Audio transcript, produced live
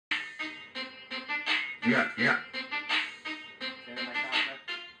Yeah, yeah.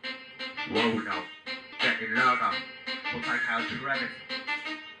 Whoa now. Getting louder. But like how Travis,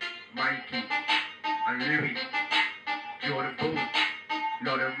 Mikey, and Louis, Jordan Bull,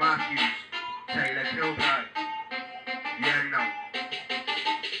 Lauren Matthews, Taylor Kilbride. Yeah, no.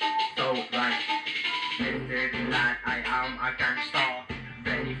 So, like, lifted lad, I am a gangsta.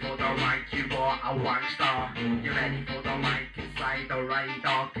 Ready for the mic, you are a wankster. You ready for the mic inside the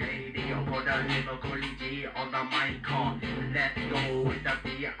radar? Kdee up on the lyrical G on the mic. Let's go with the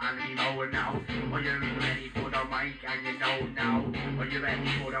beat and we know now. Are you ready for the mic and you know now? Are you ready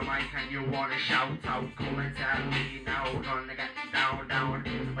for the mic and you wanna shout out? Come and tell me now, gonna get down, down.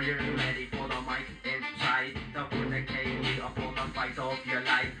 Are you ready for the mic inside? The put the Kdee up on the fight of your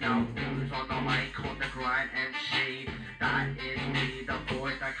life now. Who's on the mic on the grind MC? That is me, the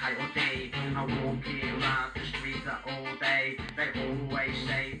boy, the Kdee. I'm walking around the streets all day. They always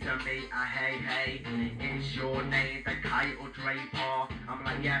say to me, hey, hey, is your name the Kdee Draper? I'm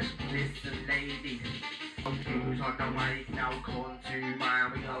like, yes, listen, lady. Who's on the mic now? Come to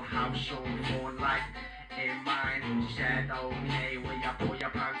mine. We'll have some fun, like in mine. She said, okay, will you pull your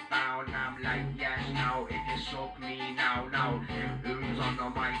pants down? I'm like, yes, now. If you suck me now, now. Who's on the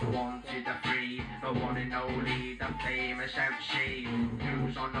mic? 1, 2, 3. The one and only, the famous MC.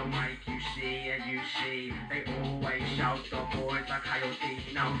 Who's on the mic? You see and you see. They always shout the boys like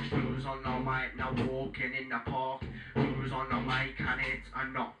Kdee. Now, who's on the mic? Now walking in the park. Who's on the mic and it's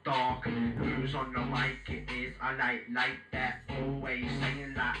not dark? Who's on the mic? It is a light that always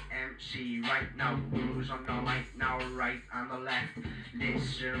saying that MC right now. Who's on the mic now? Right and the left.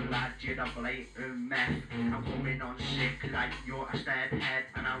 Listen lad, you're the blatant meth. I'm coming on sick like you're a dead head,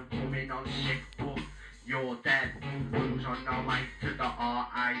 and I'm coming on sick but you're dead. Who's on the mic to the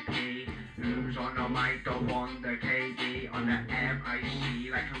RIP? Who's on the mic? The one, the Kdee on the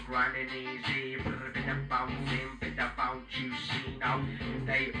MIC like I'm grinding easy. Bit of bouncing, bit of bounce you see now.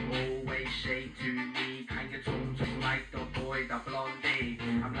 They always say to me, can you talk just like the boy, the blondie?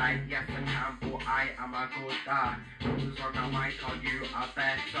 I'm like, yes I can, but I am a good guy. Who's on the mic? Are you a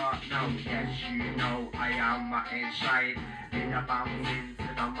better? No, yes you know I am inside. Bit of bouncing to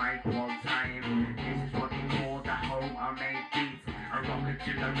the mic one time. This is what they call the home I made beat. I'm rocking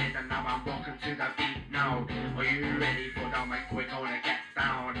to the rhythm, now I'm rocking to the beat now. Are you ready for the mic? We're gonna get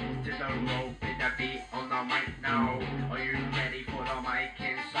down to the rope with the beat on the mic now. Are you ready for the mic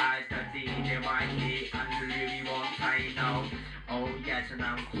inside the DJ Mikey and Louis one time now? Oh yes, and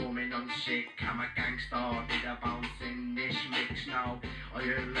I'm coming on sick, I'm a gangsta, did a bounce in this mix now. Are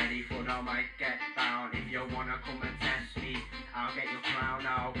you ready for the mic? Get down. If you wanna come and test me, I'll get your crown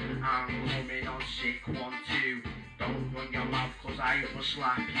now. I'm coming on sick, 1, 2. Don't run your mouth cause I will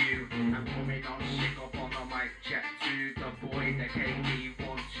slap you. I'm coming on sick up on the mic, check 2. The boy, the Kdee,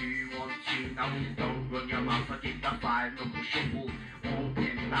 1, 2, 1, 2. Now don't run your mouth, I give the 5 knuckle shuffle. All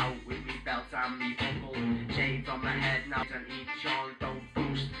pimped out with me belt and me buckle. Shades on my head now and each on, don't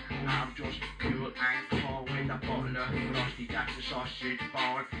boost. I'm just cool and calm with a bottle of Frosty Jackson sausage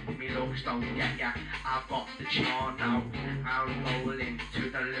bar. If me looks don't get ya, I've got the charm now. I'm rolling to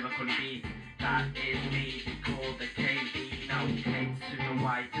the lyrical beat. That is me, they call the Kdee now. K to the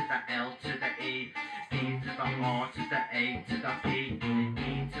Y to the L to the E. D to the R to the A to the P.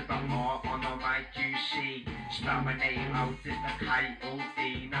 E to the R on the mic you see. Spell my name out, it's the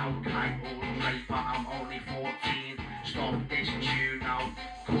Kdee now. Kdee Draper, I'm only 14. Stop this tune now,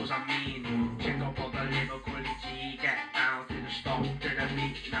 cause I'm mean. Check up all the lyrical G, get down to the stop, to the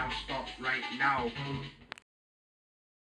beat now, stop right now.